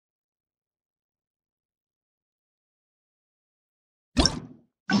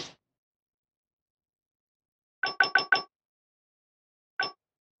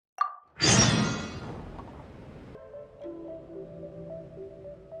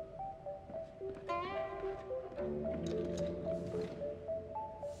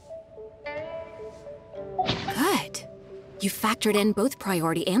You factored in both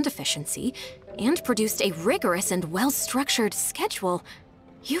priority and efficiency, and produced a rigorous and well-structured schedule.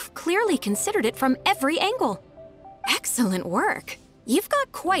 You've clearly considered it from every angle. Excellent work. You've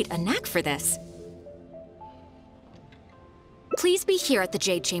got quite a knack for this. Please be here at the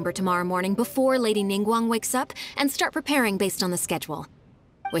Jade Chamber tomorrow morning before Lady Ningguang wakes up and start preparing based on the schedule.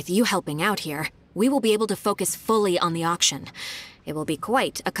 With you helping out here, we will be able to focus fully on the auction. It will be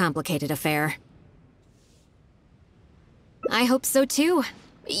quite a complicated affair. I hope so too.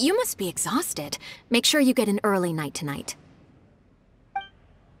 You must be exhausted. Make sure you get an early night tonight.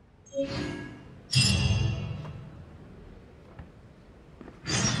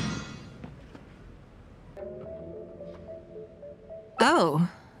 Oh,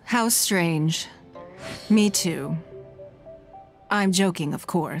 how strange. Me too. I'm joking, of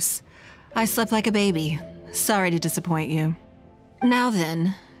course. I slept like a baby. Sorry to disappoint you. Now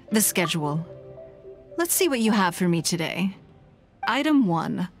then, the schedule. Let's see what you have for me today. Item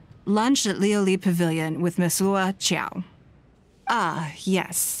 1. Lunch at Liyue Pavilion with Miss Lua Chiao. Ah,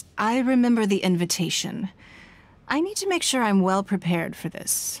 yes. I remember the invitation. I need to make sure I'm well prepared for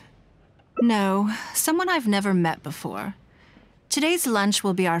this. No, someone I've never met before. Today's lunch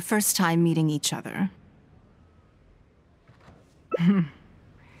will be our first time meeting each other.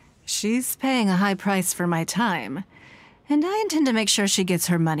 She's paying a high price for my time, and I intend to make sure she gets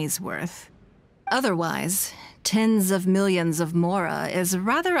her money's worth. Otherwise, tens of millions of mora is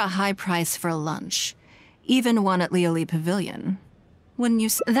rather a high price for a lunch, even one at Liyue Pavilion.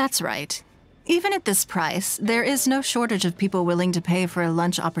 That's right. Even at this price, there is no shortage of people willing to pay for a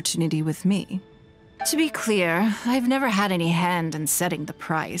lunch opportunity with me. To be clear, I've never had any hand in setting the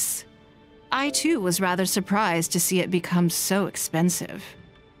price. I too was rather surprised to see it become so expensive.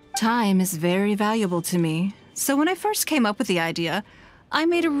 Time is very valuable to me, so when I first came up with the idea, I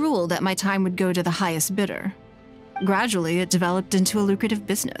made a rule that my time would go to the highest bidder. Gradually, it developed into a lucrative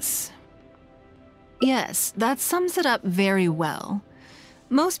business. Yes, that sums it up very well.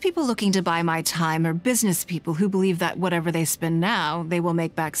 Most people looking to buy my time are business people who believe that whatever they spend now, they will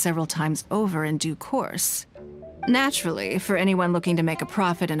make back several times over in due course. Naturally, for anyone looking to make a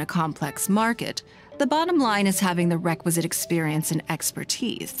profit in a complex market, the bottom line is having the requisite experience and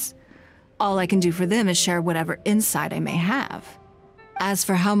expertise. All I can do for them is share whatever insight I may have. As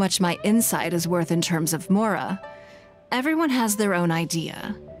for how much my insight is worth in terms of mora, everyone has their own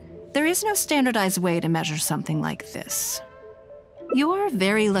idea. There is no standardized way to measure something like this. You're a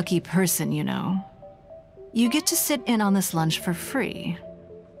very lucky person, you know. You get to sit in on this lunch for free.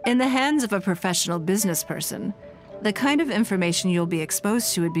 In the hands of a professional business person, the kind of information you'll be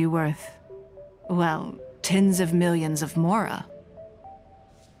exposed to would be worth, well, tens of millions of mora.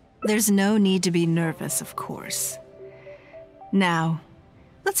 There's no need to be nervous, of course. Now,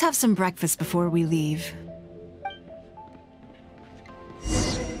 let's have some breakfast before we leave.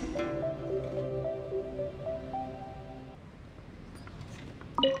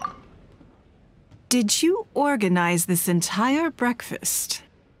 Did you organize this entire breakfast?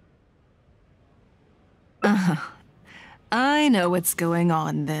 I know what's going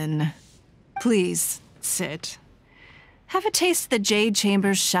on then. Please, sit. Have a taste of the Jade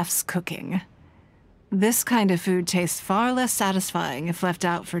Chamber's chef's cooking. This kind of food tastes far less satisfying if left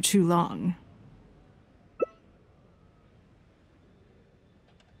out for too long.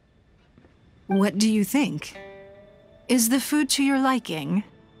 What do you think? Is the food to your liking?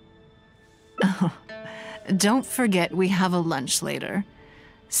 Oh, don't forget we have a lunch later.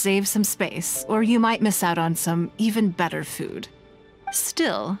 Save some space, or you might miss out on some even better food.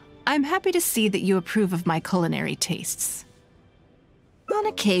 Still, I'm happy to see that you approve of my culinary tastes. On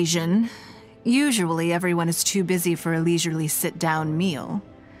occasion, usually everyone is too busy for a leisurely sit-down meal.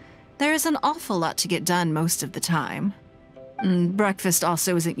 There is an awful lot to get done most of the time. Breakfast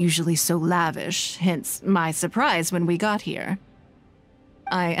also isn't usually so lavish, hence my surprise when we got here.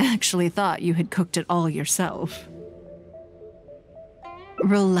 I actually thought you had cooked it all yourself.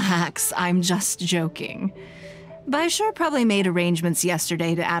 Relax, I'm just joking. Baju probably made arrangements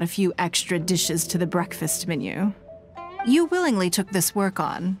yesterday to add a few extra dishes to the breakfast menu. You willingly took this work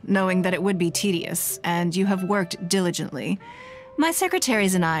on, knowing that it would be tedious, and you have worked diligently. My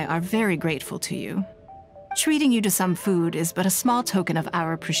secretaries and I are very grateful to you. Treating you to some food is but a small token of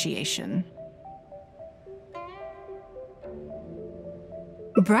our appreciation.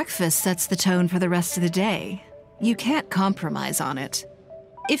 Breakfast sets the tone for the rest of the day. You can't compromise on it.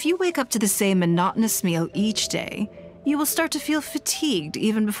 If you wake up to the same monotonous meal each day, you will start to feel fatigued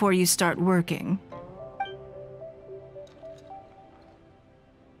even before you start working.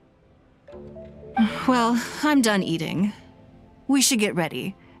 Well, I'm done eating. We should get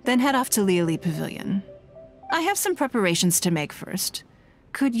ready, then head off to Liyue Pavilion. I have some preparations to make first.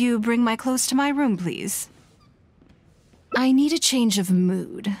 Could you bring my clothes to my room, please? I need a change of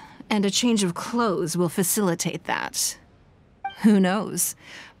mood, and a change of clothes will facilitate that. Who knows?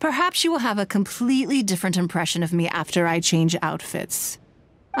 Perhaps you will have a completely different impression of me after I change outfits.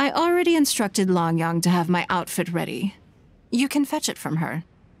 I already instructed Longyang to have my outfit ready. You can fetch it from her.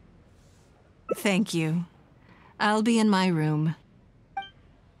 Thank you. I'll be in my room.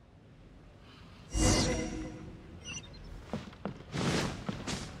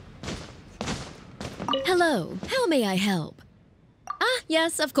 Hello, how may I help? Ah,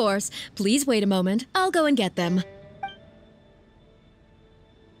 yes, of course. Please wait a moment. I'll go and get them.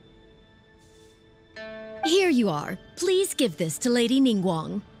 Here you are. Please give this to Lady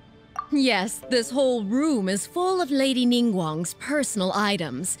Ningguang. Yes, this whole room is full of Lady Ningguang's personal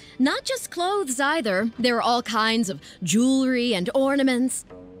items. Not just clothes either. There are all kinds of jewelry and ornaments.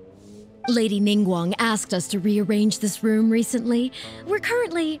 Lady Ningguang asked us to rearrange this room recently. We're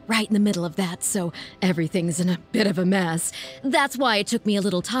currently right in the middle of that, so everything's in a bit of a mess. That's why it took me a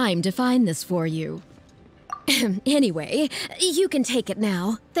little time to find this for you. Anyway, you can take it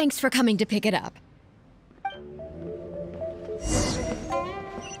now. Thanks for coming to pick it up.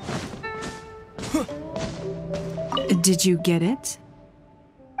 Did you get it?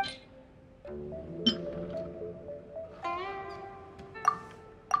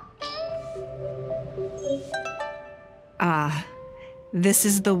 Ah, this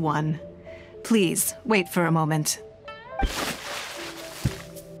is the one. Please, wait for a moment.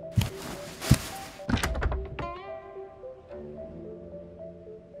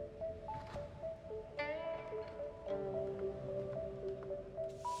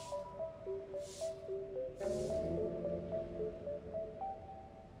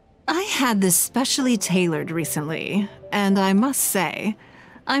 I had this specially tailored recently, and I must say,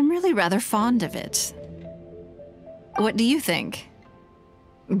 I'm really rather fond of it. What do you think?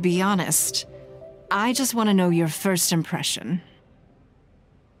 Be honest. I just want to know your first impression.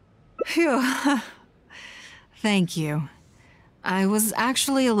 Phew. Thank you. I was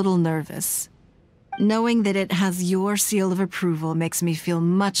actually a little nervous. Knowing that it has your seal of approval makes me feel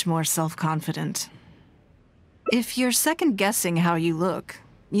much more self-confident. If you're second-guessing how you look,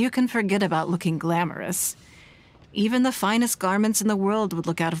 you can forget about looking glamorous. Even the finest garments in the world would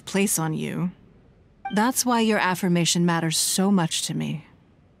look out of place on you. That's why your affirmation matters so much to me.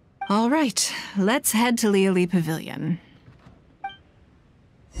 All right, let's head to Liyue Pavilion.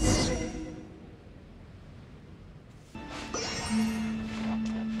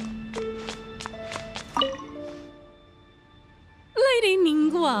 Lady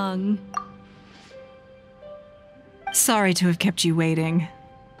Ningguang. Sorry to have kept you waiting.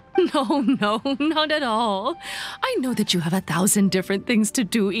 No, not at all. I know that you have 1,000 different things to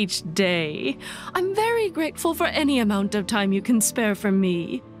do each day. I'm very grateful for any amount of time you can spare for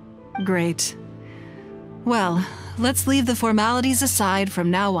me. Great. Well, let's leave the formalities aside from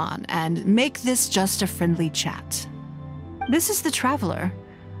now on and make this just a friendly chat. This is the Traveler.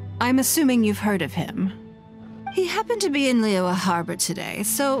 I'm assuming you've heard of him. He happened to be in Liyue Harbor today,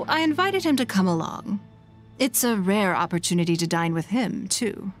 so I invited him to come along. It's a rare opportunity to dine with him,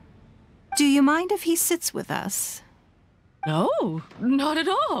 too. Do you mind if he sits with us? No, not at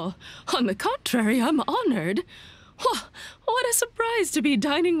all. On the contrary, I'm honored. What a surprise to be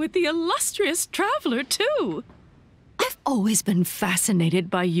dining with the illustrious Traveler, too. I've always been fascinated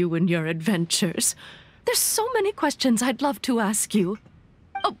by you and your adventures. There's so many questions I'd love to ask you.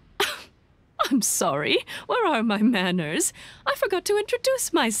 Oh, I'm sorry. Where are my manners? I forgot to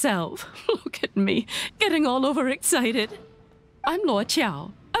introduce myself. Look at me, getting all overexcited. I'm Luo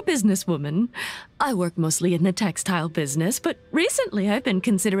Qiao, a businesswoman. I work mostly in the textile business, but recently I've been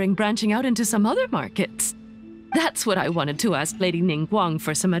considering branching out into some other markets. That's what I wanted to ask Lady Ningguang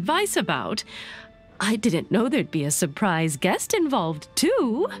for some advice about. I didn't know there'd be a surprise guest involved,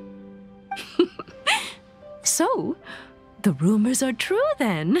 too. So, the rumors are true,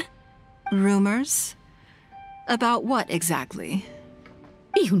 then? Rumors? About what, exactly?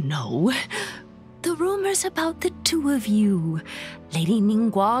 You know, the rumors about the two of you, Lady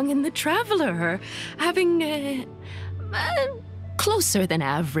Ningguang and the Traveler, having a closer than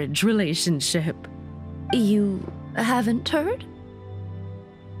average relationship. You haven't heard?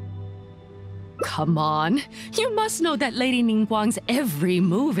 Come on, you must know that Lady Ningguang's every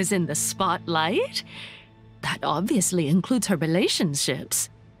move is in the spotlight. That obviously includes her relationships.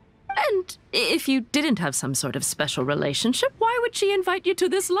 And if you didn't have some sort of special relationship, why would she invite you to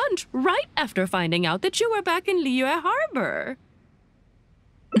this lunch right after finding out that you were back in Liyue Harbor?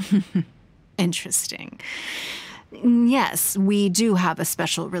 Interesting. Yes, we do have a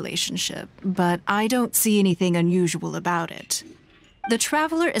special relationship, but I don't see anything unusual about it. The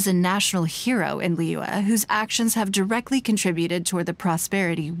Traveler is a national hero in Liyue whose actions have directly contributed toward the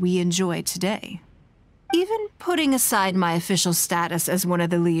prosperity we enjoy today. Even putting aside my official status as one of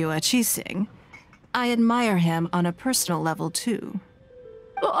the Liyue Chising, I admire him on a personal level too.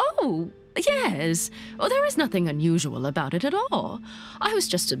 Oh, yes. Oh, there is nothing unusual about it at all. I was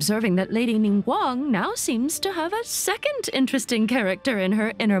just observing that Lady Ningguang now seems to have a second interesting character in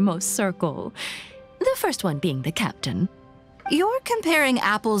her innermost circle. The first one being the captain. You're comparing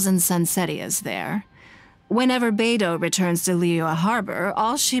apples and sunsettias there. Whenever Beidou returns to Liyue Harbor,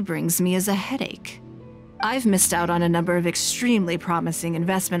 all she brings me is a headache. I've missed out on a number of extremely promising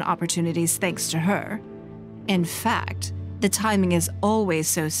investment opportunities thanks to her. In fact, the timing is always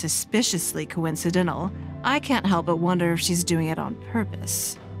so suspiciously coincidental, I can't help but wonder if she's doing it on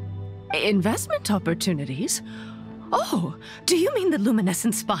purpose. Investment opportunities? Oh, do you mean the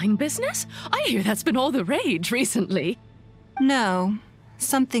luminescent spine business? I hear that's been all the rage recently. No,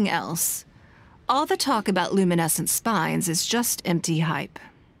 something else. All the talk about luminescent spines is just empty hype.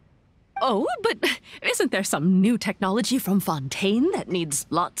 Oh, but isn't there some new technology from Fontaine that needs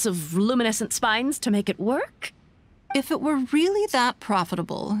lots of luminescent spines to make it work? If it were really that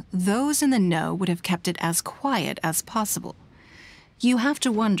profitable, those in the know would have kept it as quiet as possible. You have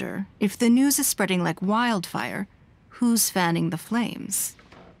to wonder, if the news is spreading like wildfire, who's fanning the flames?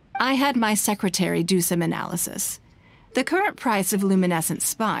 I had my secretary do some analysis. The current price of luminescent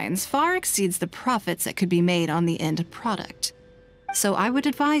spines far exceeds the profits that could be made on the end product. So I would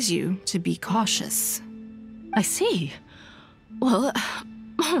advise you to be cautious. I see. Well,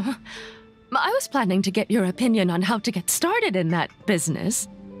 I was planning to get your opinion on how to get started in that business.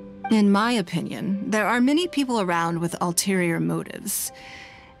 In my opinion, there are many people around with ulterior motives,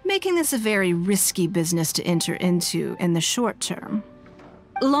 making this a very risky business to enter into in the short term.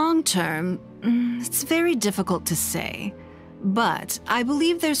 Long term, it's very difficult to say, but I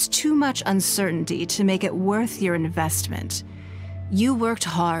believe there's too much uncertainty to make it worth your investment. You worked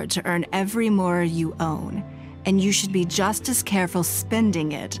hard to earn every mora you own, and you should be just as careful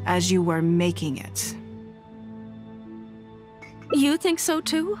spending it as you were making it. You think so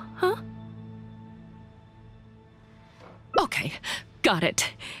too, huh? Okay, got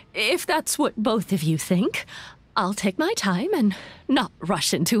it. If that's what both of you think, I'll take my time and not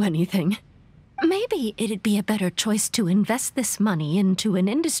rush into anything. Maybe it'd be a better choice to invest this money into an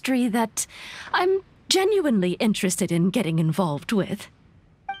industry that I'm genuinely interested in getting involved with.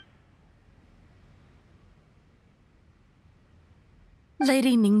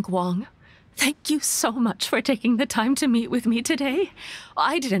 Lady Ningguang, thank you so much for taking the time to meet with me today.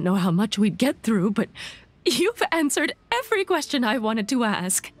 I didn't know how much we'd get through, but you've answered every question I wanted to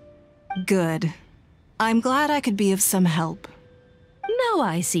ask. Good. I'm glad I could be of some help. Now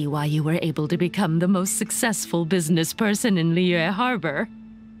I see why you were able to become the most successful business person in Liyue Harbor.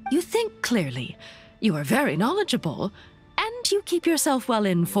 You think clearly, you are very knowledgeable, and you keep yourself well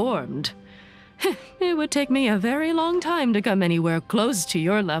informed. It would take me a very long time to come anywhere close to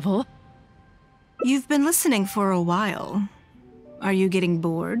your level. You've been listening for a while. Are you getting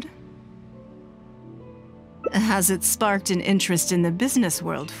bored? Has it sparked an interest in the business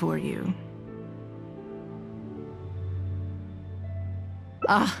world for you?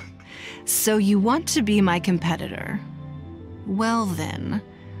 Ah, so you want to be my competitor. Well then,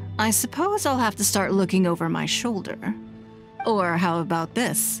 I suppose I'll have to start looking over my shoulder. Or how about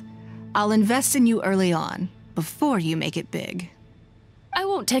this? I'll invest in you early on, before you make it big. I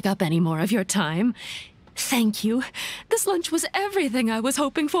won't take up any more of your time. Thank you. This lunch was everything I was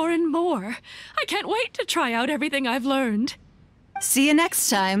hoping for and more. I can't wait to try out everything I've learned. See you next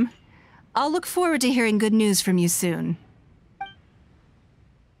time. I'll look forward to hearing good news from you soon.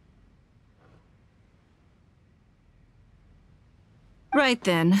 Right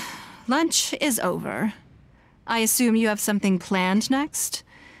then. Lunch is over. I assume you have something planned next?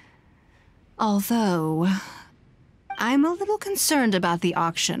 Although, I'm a little concerned about the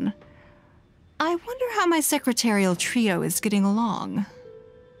auction. I wonder how my secretarial trio is getting along.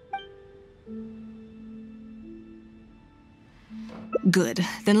 Good,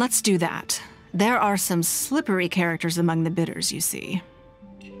 then let's do that. There are some slippery characters among the bidders, you see.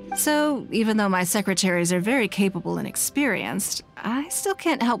 So, even though my secretaries are very capable and experienced, I still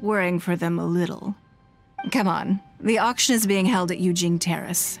can't help worrying for them a little. Come on, the auction is being held at Yujing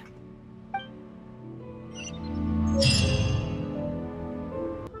Terrace.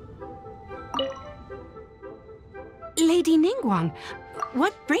 Lady Ningguang,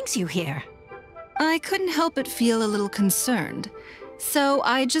 what brings you here? I couldn't help but feel a little concerned, so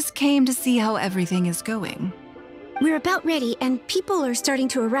I just came to see how everything is going. We're about ready, and people are starting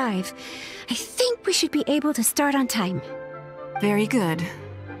to arrive. I think we should be able to start on time. Very good.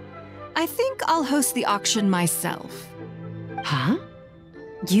 I think I'll host the auction myself. Huh?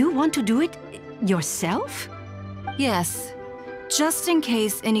 You want to do it yourself? Yes, just in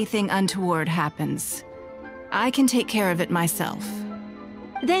case anything untoward happens. I can take care of it myself.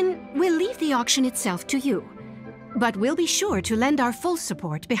 Then we'll leave the auction itself to you. But we'll be sure to lend our full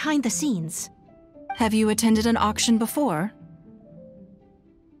support behind the scenes. Have you attended an auction before?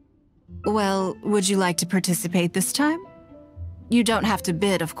 Well, would you like to participate this time? You don't have to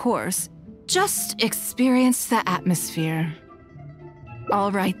bid, of course. Just experience the atmosphere.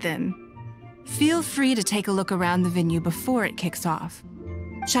 All right then. Feel free to take a look around the venue before it kicks off.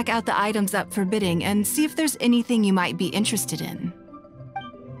 Check out the items up for bidding and see if there's anything you might be interested in.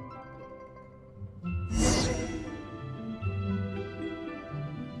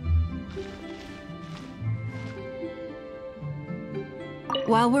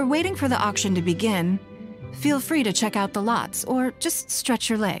 While we're waiting for the auction to begin, feel free to check out the lots or just stretch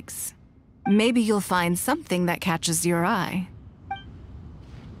your legs. Maybe you'll find something that catches your eye.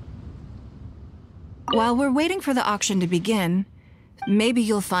 While we're waiting for the auction to begin, maybe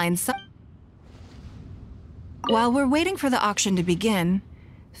you'll find some... While we're waiting for the auction to begin,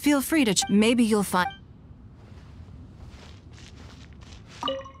 feel free to... Maybe you'll find...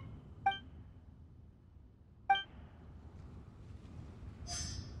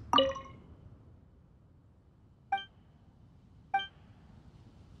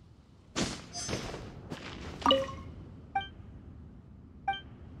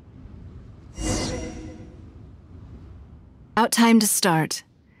 About time to start.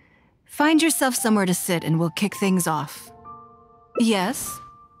 Find yourself somewhere to sit and we'll kick things off. Yes?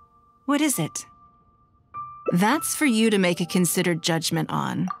 What is it? That's for you to make a considered judgment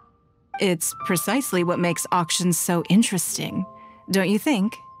on. It's precisely what makes auctions so interesting, don't you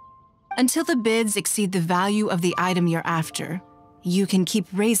think? Until the bids exceed the value of the item you're after, you can keep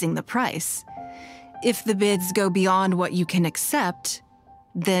raising the price. If the bids go beyond what you can accept,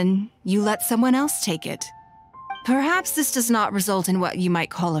 then you let someone else take it. Perhaps this does not result in what you might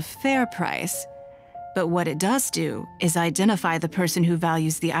call a fair price, but what it does do is identify the person who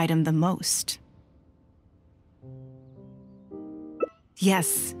values the item the most.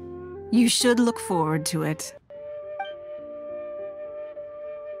 Yes, you should look forward to it.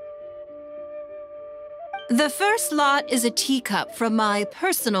 The first lot is a teacup from my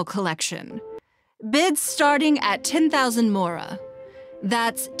personal collection. Bids starting at 10,000 mora.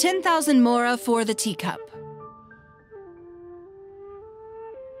 That's 10,000 mora for the teacup.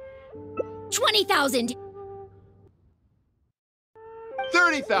 20,000!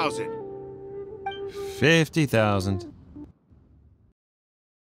 30,000! 50,000.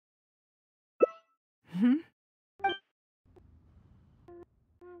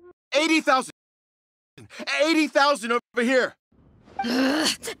 80,000! 80,000 over here!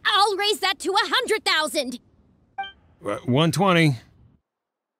 I'll raise that to 100,000! 120.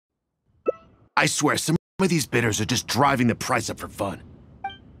 I swear, some of these bidders are just driving the price up for fun.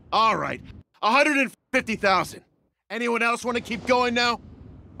 All right, 150,000. Anyone else want to keep going now?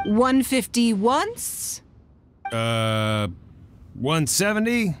 150 once?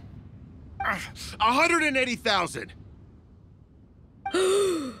 170? 180,000.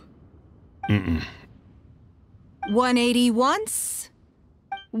 180 once?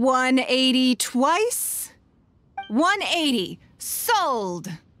 180 twice? 180. Sold!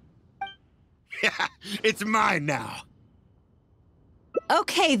 Yeah, it's mine now.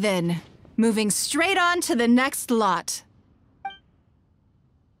 Okay then, moving straight on to the next lot.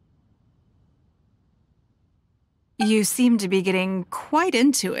 You seem to be getting quite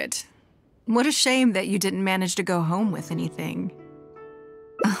into it. What a shame that you didn't manage to go home with anything.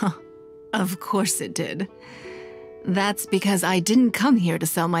 Of course it did. That's because I didn't come here to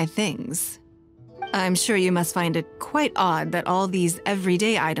sell my things. I'm sure you must find it quite odd that all these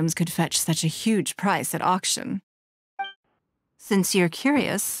everyday items could fetch such a huge price at auction. Since you're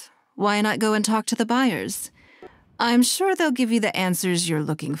curious, why not go and talk to the buyers? I'm sure they'll give you the answers you're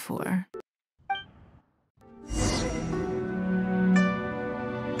looking for.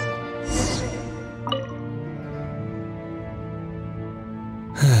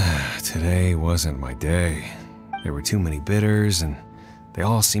 Today wasn't my day. There were too many bidders, and they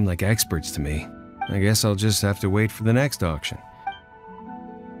all seemed like experts to me. I guess I'll just have to wait for the next auction.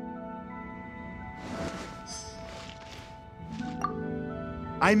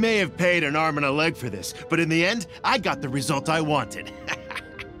 I may have paid an arm and a leg for this, but in the end, I got the result I wanted.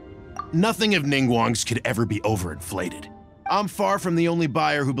 Nothing of Ningguang's could ever be overinflated. I'm far from the only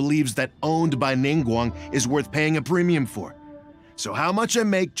buyer who believes that owned by Ningguang is worth paying a premium for. So how much I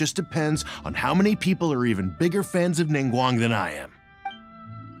make just depends on how many people are even bigger fans of Ningguang than I am.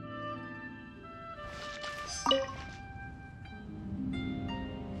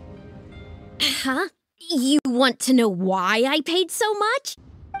 Huh? You want to know why I paid so much?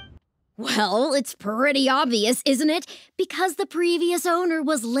 Well, it's pretty obvious, isn't it? Because the previous owner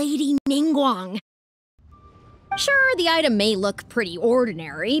was Lady Ningguang. Sure, the item may look pretty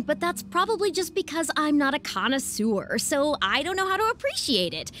ordinary, but that's probably just because I'm not a connoisseur, so I don't know how to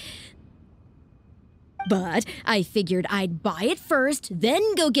appreciate it. But I figured I'd buy it first,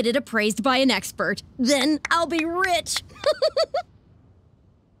 then go get it appraised by an expert. Then I'll be rich.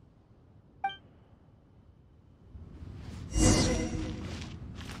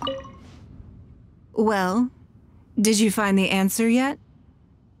 Well, did you find the answer yet?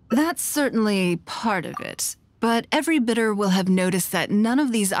 That's certainly part of it, but every bidder will have noticed that none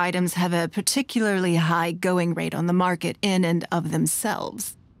of these items have a particularly high going rate on the market in and of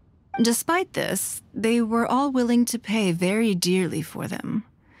themselves. Despite this, they were all willing to pay very dearly for them.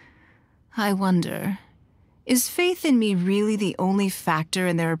 I wonder, is faith in me really the only factor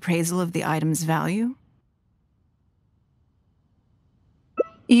in their appraisal of the item's value?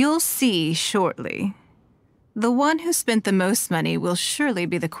 You'll see shortly. The one who spent the most money will surely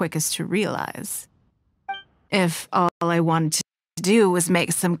be the quickest to realize. If all I wanted to do was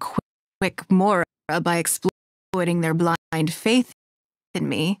make some quick mora by exploiting their blind faith in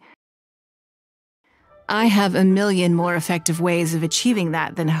me, I have a million more effective ways of achieving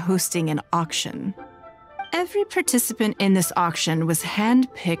that than hosting an auction. Every participant in this auction was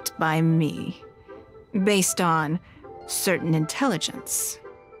handpicked by me, based on certain intelligence.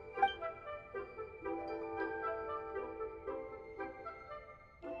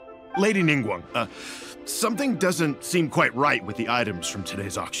 Lady Ningguang, something doesn't seem quite right with the items from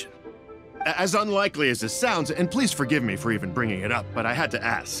today's auction. As unlikely as this sounds, and please forgive me for even bringing it up, but I had to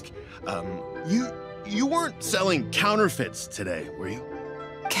ask. You weren't selling counterfeits today, were you?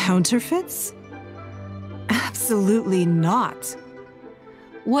 Counterfeits? Absolutely not.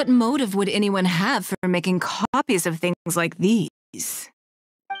 What motive would anyone have for making copies of things like these?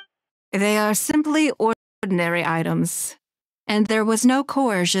 They are simply ordinary items, and there was no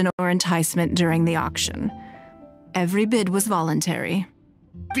coercion or enticement during the auction. Every bid was voluntary.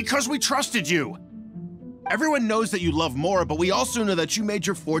 Because we trusted you! Everyone knows that you love mora, but we also know that you made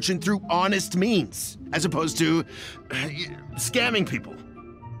your fortune through honest means, as opposed to scamming people.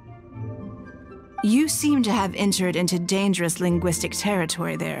 You seem to have entered into dangerous linguistic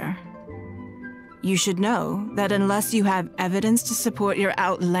territory there. You should know that unless you have evidence to support your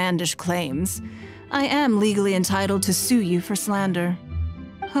outlandish claims, I am legally entitled to sue you for slander.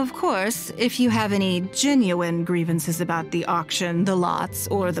 Of course, if you have any genuine grievances about the auction, the lots,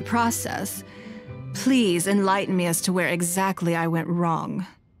 or the process, please enlighten me as to where exactly I went wrong.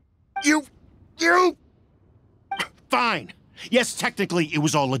 You... Fine. Yes, technically it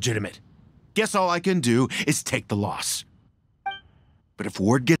was all legitimate. Guess all I can do is take the loss. But if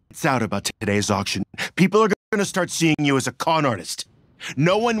word gets out about today's auction, people are going to start seeing you as a con artist.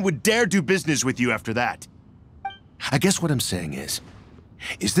 No one would dare do business with you after that. I guess what I'm saying is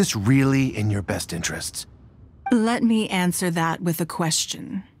this really in your best interests? Let me answer that with a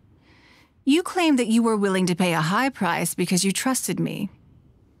question. You claim that you were willing to pay a high price because you trusted me.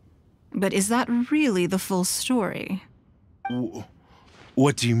 But is that really the full story?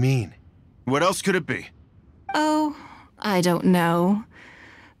 What do you mean? What else could it be? Oh, I don't know.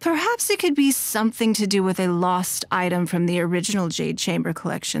 Perhaps it could be something to do with a lost item from the original Jade Chamber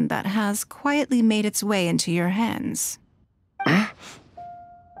collection that has quietly made its way into your hands.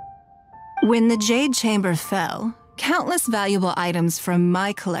 When the Jade Chamber fell, countless valuable items from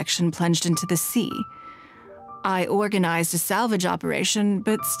my collection plunged into the sea. I organized a salvage operation,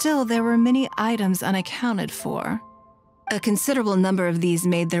 but still there were many items unaccounted for. A considerable number of these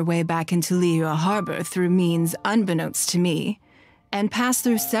made their way back into Liyue Harbor through means unbeknownst to me, and passed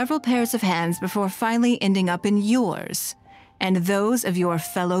through several pairs of hands before finally ending up in yours, and those of your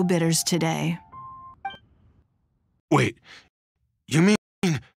fellow bidders today. Wait, you mean...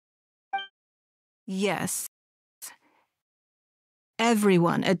 Yes.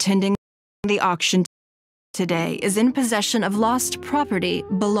 Everyone attending the auction today is in possession of lost property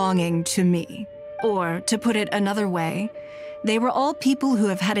belonging to me. Or, to put it another way, they were all people who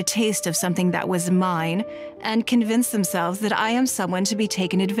have had a taste of something that was mine and convinced themselves that I am someone to be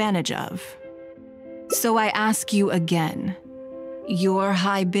taken advantage of. So I ask you again, your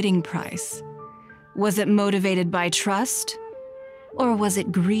high bidding price, was it motivated by trust, or was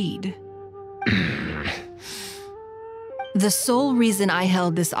it greed? The sole reason I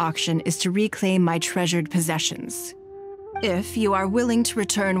held this auction is to reclaim my treasured possessions. If you are willing to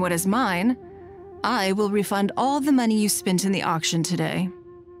return what is mine, I will refund all the money you spent in the auction today.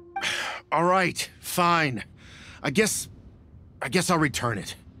 All right, fine. I guess I'll return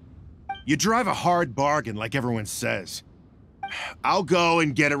it. You drive a hard bargain like everyone says. I'll go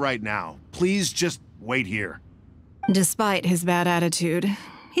and get it right now. Please just wait here. Despite his bad attitude,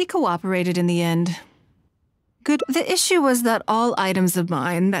 he cooperated in the end. Good. The issue was that all items of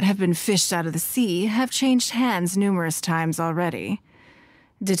mine that have been fished out of the sea have changed hands numerous times already.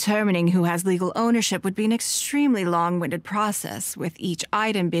 Determining who has legal ownership would be an extremely long-winded process, with each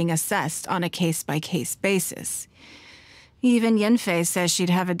item being assessed on a case-by-case basis. Even Yenfei says she'd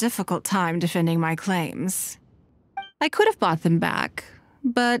have a difficult time defending my claims. I could have bought them back,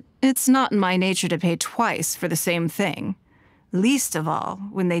 but it's not in my nature to pay twice for the same thing. Least of all,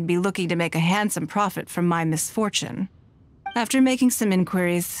 when they'd be looking to make a handsome profit from my misfortune. After making some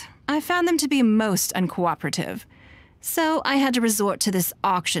inquiries, I found them to be most uncooperative, so I had to resort to this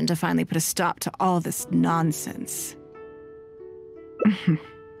auction to finally put a stop to all this nonsense.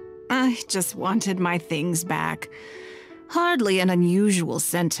 I just wanted my things back. Hardly an unusual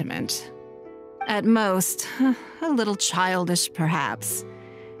sentiment. At most, a little childish perhaps,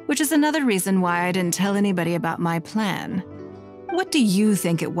 which is another reason why I didn't tell anybody about my plan. What do you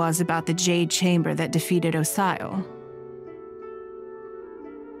think it was about the Jade Chamber that defeated Osile?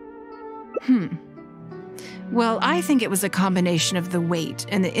 Well, I think it was a combination of the weight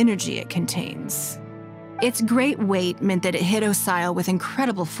and the energy it contains. Its great weight meant that it hit Osile with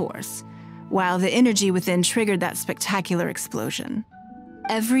incredible force, while the energy within triggered that spectacular explosion.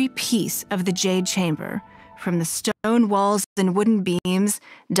 Every piece of the Jade Chamber, from the stone walls and wooden beams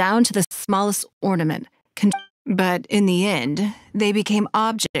down to the smallest ornament, but in the end, they became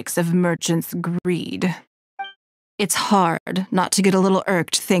objects of merchants' greed. It's hard not to get a little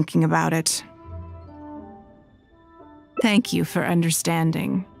irked thinking about it. Thank you for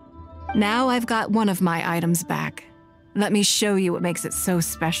understanding. Now I've got one of my items back. Let me show you what makes it so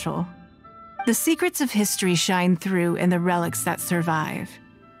special. The secrets of history shine through in the relics that survive.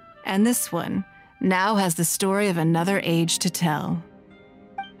 And this one now has the story of another age to tell.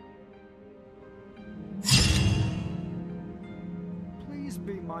 Please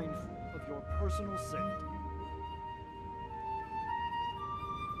be mindful of your personal safety.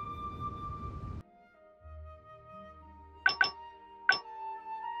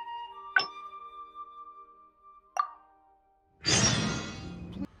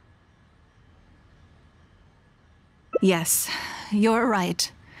 Yes, you're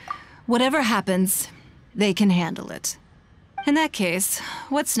right. Whatever happens, they can handle it. In that case,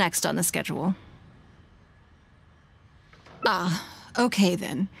 what's next on the schedule? Okay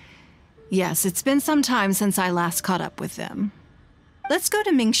then. Yes, it's been some time since I last caught up with them. Let's go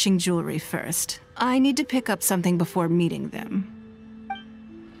to Mingxing Jewelry first. I need to pick up something before meeting them.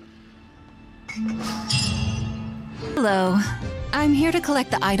 Hello. I'm here to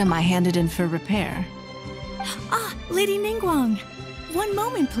collect the item I handed in for repair. Ah, Lady Ningguang. One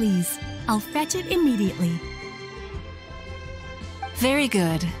moment, please. I'll fetch it immediately. Very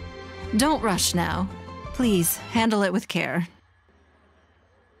good. Don't rush now. Please, handle it with care.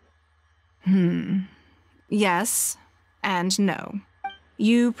 Yes and no.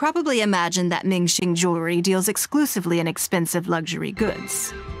 You probably imagine that Mingxing Jewelry deals exclusively in expensive luxury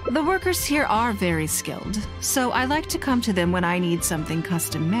goods. The workers here are very skilled, so I like to come to them when I need something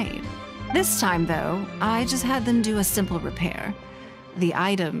custom-made. This time, though, I just had them do a simple repair. The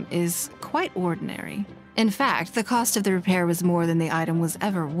item is quite ordinary. In fact, the cost of the repair was more than the item was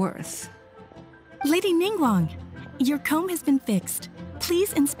ever worth. Lady Ningguang, your comb has been fixed.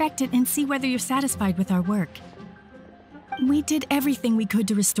 Please inspect it and see whether you're satisfied with our work. We did everything we could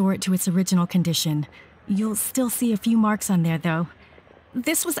to restore it to its original condition. You'll still see a few marks on there, though.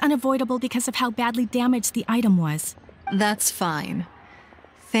 This was unavoidable because of how badly damaged the item was. That's fine.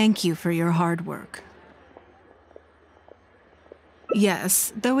 Thank you for your hard work.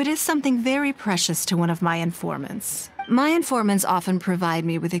 Yes, though it is something very precious to one of my informants. My informants often provide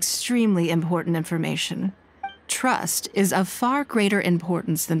me with extremely important information. Trust is of far greater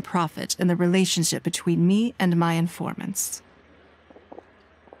importance than profit in the relationship between me and my informants.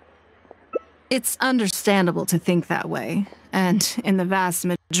 It's understandable to think that way, and in the vast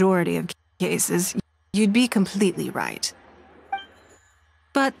majority of cases, you'd be completely right.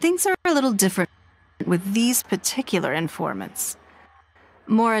 But things are a little different with these particular informants.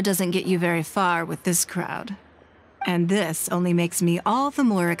 Mora doesn't get you very far with this crowd, and this only makes me all the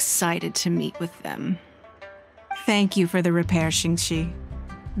more excited to meet with them. Thank you for the repair, Xingxi.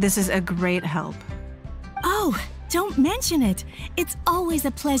 This is a great help. Oh, Don't mention it. It's always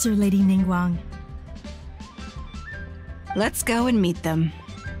a pleasure, Lady Ningguang. Let's go and meet them.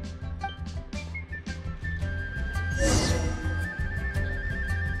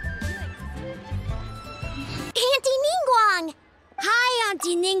 Auntie Ningguang! Hi,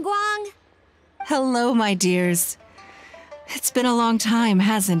 Auntie Ningguang! Hello, my dears. It's been a long time,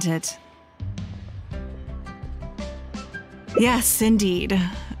 hasn't it? Yes, indeed.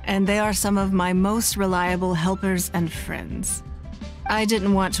 And they are some of my most reliable helpers and friends. I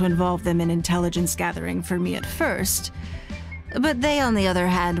didn't want to involve them in intelligence gathering for me at first, but they, on the other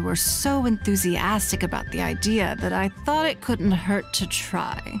hand, were so enthusiastic about the idea that I thought it couldn't hurt to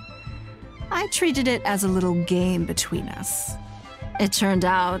try. I treated it as a little game between us. It turned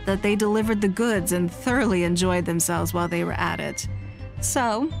out that they delivered the goods and thoroughly enjoyed themselves while they were at it.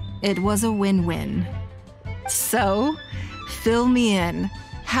 So, it was a win-win. So, fill me in.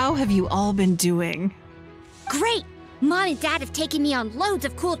 How have you all been doing? Great! Mom and Dad have taken me on loads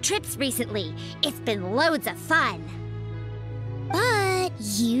of cool trips recently. It's been loads of fun. But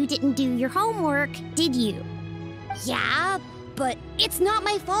you didn't do your homework, did you? Yeah, but it's not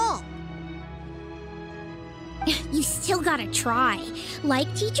my fault. You still gotta try.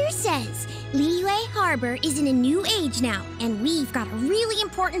 Like teacher says, Liyue Harbor is in a new age now, and we've got a really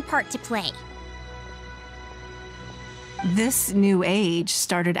important part to play. This new age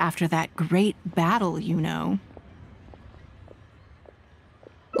started after that great battle, you know.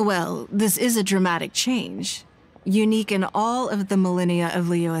 Well, this is a dramatic change, unique in all of the millennia of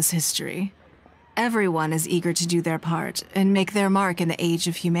Liyue's history. Everyone is eager to do their part and make their mark in the age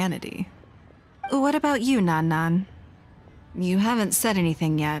of humanity. What about you, Nan? You haven't said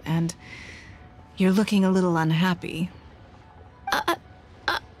anything yet, and you're looking a little unhappy.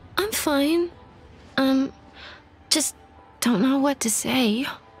 I'm fine. Just don't know what to say.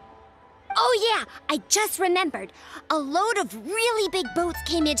 Oh yeah, I just remembered. A load of really big boats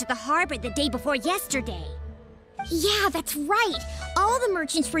came into the harbor the day before yesterday. Yeah, that's right. All the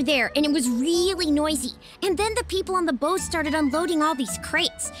merchants were there, and it was really noisy. And then the people on the boat started unloading all these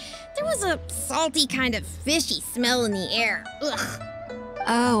crates. There was a salty kind of fishy smell in the air. Ugh.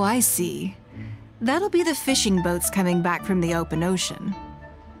 Oh, I see. That'll be the fishing boats coming back from the open ocean.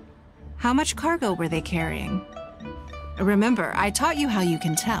 How much cargo were they carrying? Remember, I taught you how you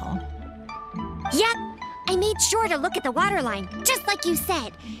can tell. Yep, I made sure to look at the waterline, just like you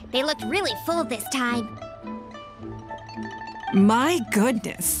said. They looked really full this time. My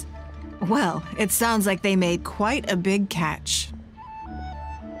goodness. Well, it sounds like they made quite a big catch.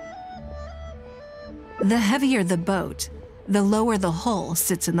 The heavier the boat, the lower the hull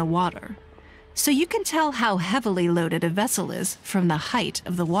sits in the water. So you can tell how heavily loaded a vessel is from the height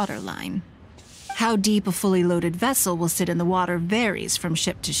of the waterline. How deep a fully loaded vessel will sit in the water varies from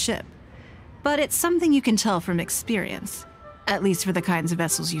ship to ship. But it's something you can tell from experience, at least for the kinds of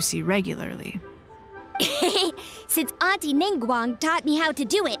vessels you see regularly. Since Auntie Ningguang taught me how to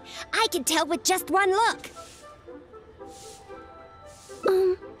do it, I can tell with just one look.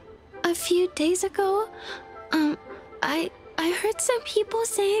 A few days ago, I heard some people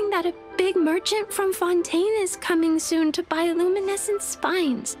saying that a big merchant from Fontaine is coming soon to buy luminescent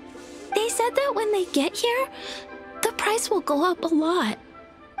spines. They said that when they get here, the price will go up a lot.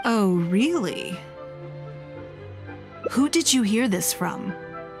 Oh, really? Who did you hear this from?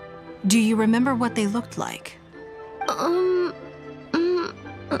 Do you remember what they looked like? No,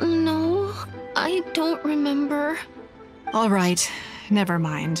 I don't remember. All right, never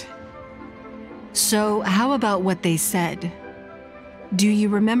mind. So, how about what they said? Do you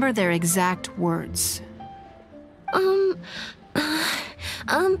remember their exact words?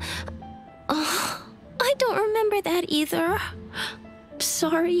 I don't remember that either.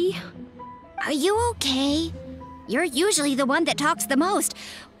 Sorry. Are you okay? You're usually the one that talks the most.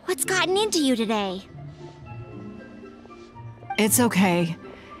 What's gotten into you today? It's okay.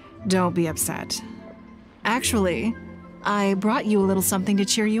 Don't be upset. Actually, I brought you a little something to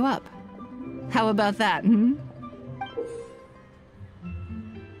cheer you up. How about that, hmm?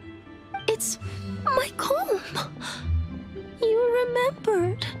 It's my comb. You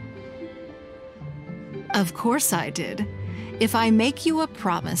remembered. Of course I did. If I make you a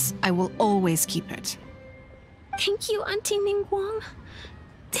promise, I will always keep it. Thank you, Auntie Ningguang.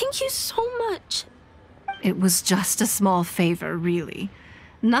 Thank you so much. It was just a small favor, really.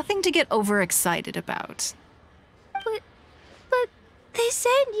 Nothing to get overexcited about. But they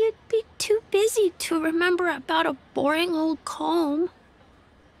said you'd be too busy to remember about a boring old comb.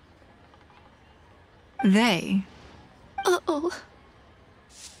 They? Uh-oh.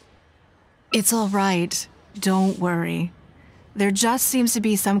 It's all right. Don't worry. There just seems to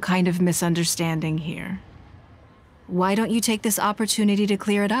be some kind of misunderstanding here. Why don't you take this opportunity to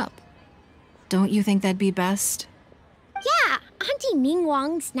clear it up? Don't you think that'd be best? Yeah, Auntie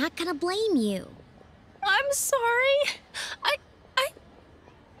Ningguang's not gonna blame you. I'm sorry.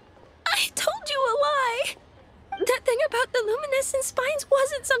 I told you a lie. That thing about the luminescent spines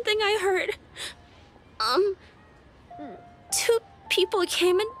wasn't something I heard. Two people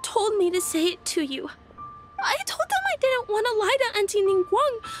came and told me to say it to you. I told them I didn't want to lie to Auntie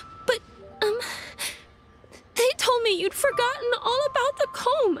Ningguang, but, they told me you'd forgotten all about the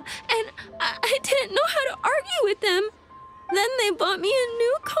comb, and I didn't know how to argue with them. Then they bought me a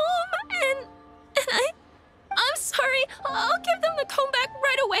new comb, and I'm sorry. I'll give them the comb back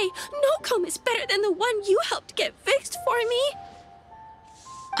right away. No comb is better than the one you helped get fixed for me.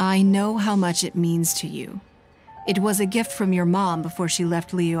 I know how much it means to you. It was a gift from your mom before she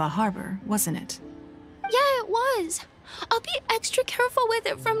left Liyue Harbor, wasn't it? Yeah, it was. I'll be extra careful with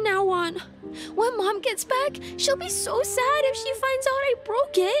it from now on. When Mom gets back, she'll be so sad if she finds out I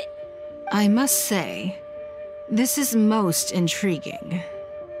broke it. I must say, this is most intriguing.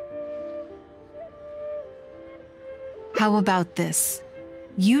 How about this?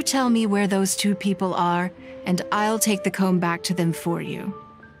 You tell me where those two people are, and I'll take the comb back to them for you.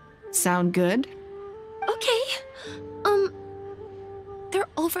 Sound good? Okay. They're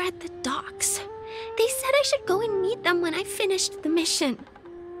over at the docks. They said I should go and meet them when I finished the mission.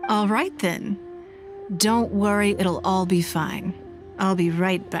 All right then. Don't worry, it'll all be fine. I'll be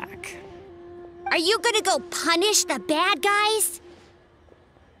right back. Are you gonna go punish the bad guys?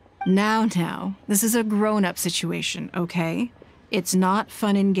 Now, this is a grown-up situation, okay? It's not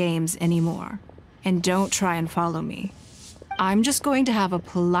fun and games anymore. And don't try and follow me. I'm just going to have a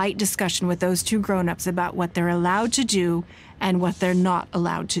polite discussion with those two grown-ups about what they're allowed to do and what they're not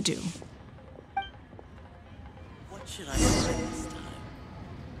allowed to do. What should I say this time?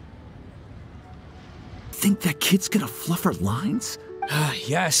 Think that kid's gonna fluff her lines?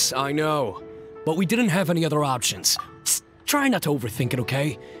 Yes, I know. But we didn't have any other options. Try not to overthink it,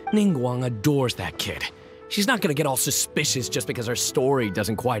 okay? Ningguang adores that kid. She's not gonna get all suspicious just because her story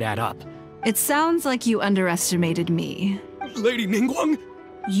doesn't quite add up. It sounds like you underestimated me. Lady Ningguang?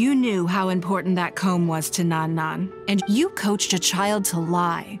 You knew how important that comb was to Nan Nan, and you coached a child to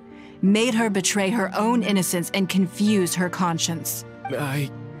lie, made her betray her own innocence and confuse her conscience.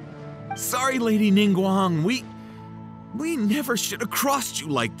 Sorry, Lady Ningguang. We never should have crossed you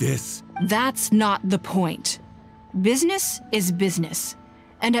like this. That's not the point. Business is business,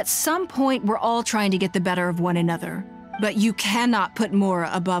 and at some point we're all trying to get the better of one another. But you cannot put Mora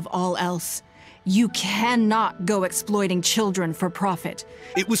above all else. You cannot go exploiting children for profit.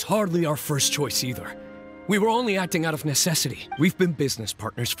 It was hardly our first choice either. We were only acting out of necessity. We've been business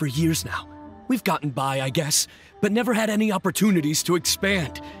partners for years now. We've gotten by, I guess, but never had any opportunities to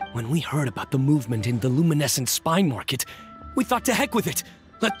expand. When we heard about the movement in the luminescent spine market, we thought to heck with it.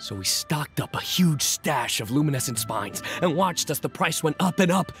 So we stocked up a huge stash of luminescent spines and watched as the price went up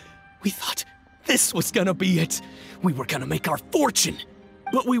and up. We thought this was gonna be it. We were gonna make our fortune.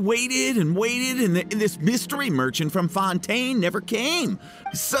 But we waited and waited, and this mystery merchant from Fontaine never came.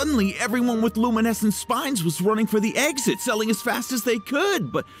 Suddenly, everyone with luminescent spines was running for the exit, selling as fast as they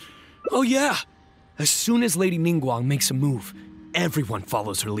could, but... Oh yeah! As soon as Lady Ningguang makes a move, everyone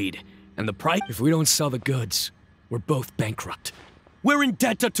follows her lead. And the price, if we don't sell the goods, we're both bankrupt. We're in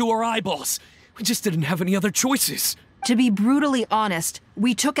debt up to our eyeballs. We just didn't have any other choices. To be brutally honest,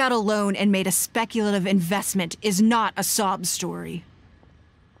 we took out a loan and made a speculative investment is not a sob story.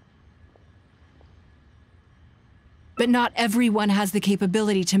 But not everyone has the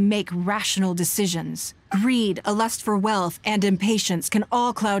capability to make rational decisions. Greed, a lust for wealth, and impatience can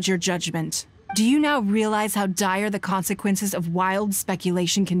all cloud your judgment. Do you now realize how dire the consequences of wild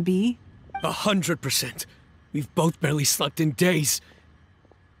speculation can be? 100%. We've both barely slept in days.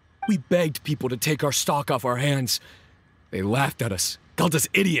 We begged people to take our stock off our hands. They laughed at us, called us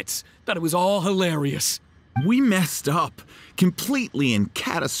idiots, thought it was all hilarious. We messed up. Completely and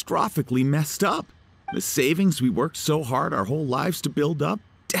catastrophically messed up. The savings we worked so hard our whole lives to build up,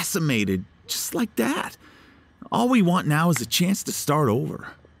 decimated just like that. All we want now is a chance to start over.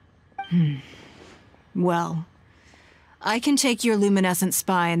 Well, I can take your luminescent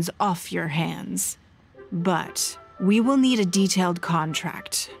spines off your hands, but we will need a detailed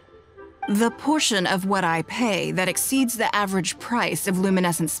contract. The portion of what I pay that exceeds the average price of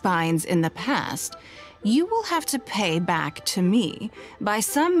luminescent spines in the past, you will have to pay back to me by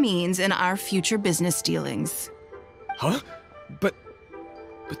some means in our future business dealings. Huh? But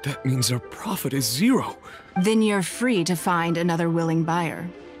that means our profit is zero. Then you're free to find another willing buyer.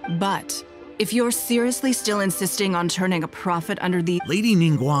 But if you're seriously still insisting on turning a profit under the... Lady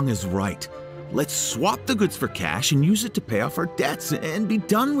Ningguang is right. Let's swap the goods for cash and use it to pay off our debts and be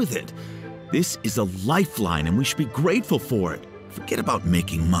done with it. This is a lifeline and we should be grateful for it. Forget about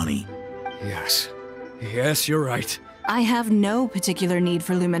making money. Yes. Yes, you're right. I have no particular need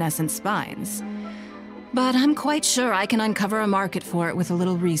for luminescent spines, but I'm quite sure I can uncover a market for it with a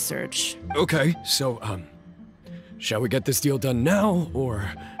little research. Okay, so, shall we get this deal done now,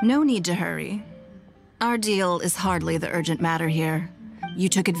 or? No need to hurry. Our deal is hardly the urgent matter here. You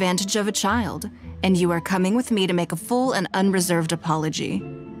took advantage of a child, and you are coming with me to make a full and unreserved apology.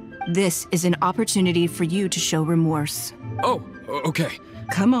 This is an opportunity for you to show remorse. Oh, okay.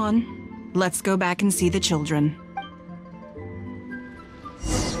 Come on, let's go back and see the children.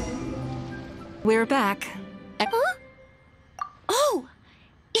 We're back. Huh? Oh,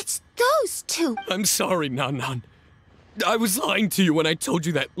 it's those two. I'm sorry, Nan Nan. I was lying to you when I told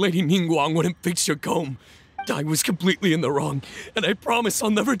you that Lady Ningguang wouldn't fix your comb. I was completely in the wrong, and I promise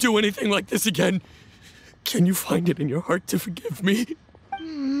I'll never do anything like this again. Can you find it in your heart to forgive me?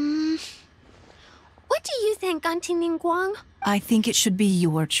 What do you think, Auntie Ningguang? I think it should be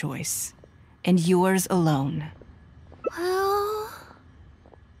your choice, and yours alone. Well,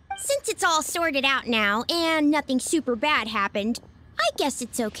 since it's all sorted out now, and nothing super bad happened, I guess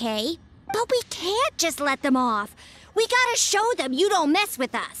it's okay. But we can't just let them off. We gotta show them you don't mess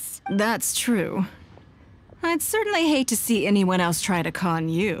with us. That's true. I'd certainly hate to see anyone else try to con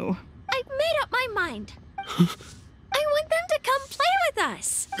you. I've made up my mind. I want them to come play with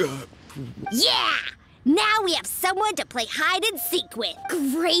us. Yeah! Now we have someone to play hide and seek with.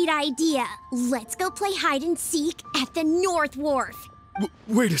 Great idea. Let's go play hide and seek at the North Wharf.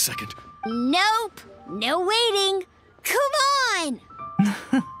 Wait a second. Nope. No waiting. Come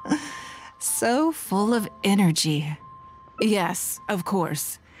on! So full of energy. Yes, of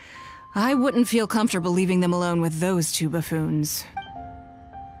course. I wouldn't feel comfortable leaving them alone with those two buffoons.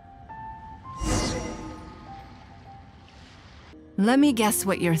 Let me guess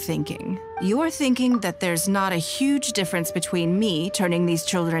what you're thinking. You're thinking that there's not a huge difference between me turning these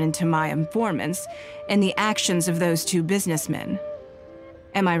children into my informants and the actions of those two businessmen.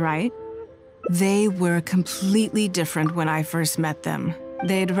 Am I right? They were completely different when I first met them.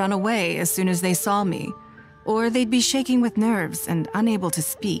 They'd run away as soon as they saw me, or they'd be shaking with nerves and unable to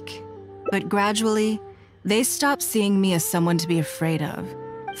speak. But gradually, they stopped seeing me as someone to be afraid of.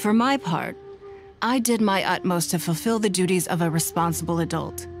 For my part, I did my utmost to fulfill the duties of a responsible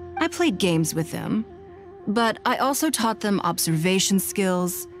adult. I played games with them, but I also taught them observation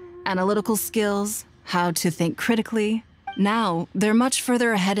skills, analytical skills, how to think critically. Now, they're much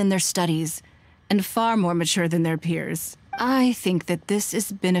further ahead in their studies and far more mature than their peers. I think that this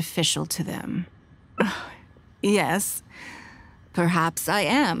is beneficial to them. Yes, perhaps I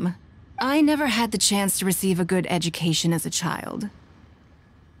am. I never had the chance to receive a good education as a child.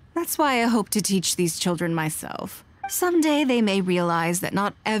 That's why I hope to teach these children myself. Someday they may realize that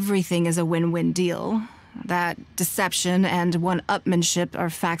not everything is a win-win deal, that deception and one-upmanship are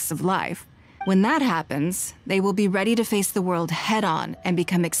facts of life. When that happens, they will be ready to face the world head-on and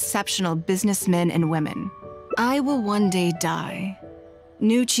become exceptional businessmen and women. I will one day die.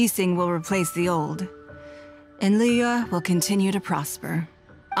 New Qixing will replace the old, and liyue will continue to prosper.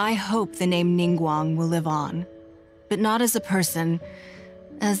 I hope the name Ningguang will live on, but not as a person,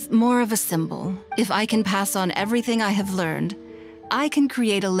 as more of a symbol. If I can pass on everything I have learned, I can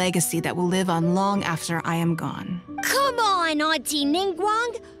create a legacy that will live on long after I am gone. Come on, Auntie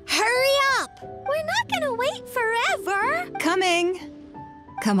Ningguang! Hurry up! We're not gonna wait forever! Coming!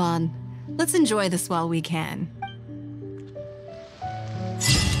 Come on, let's enjoy this while we can.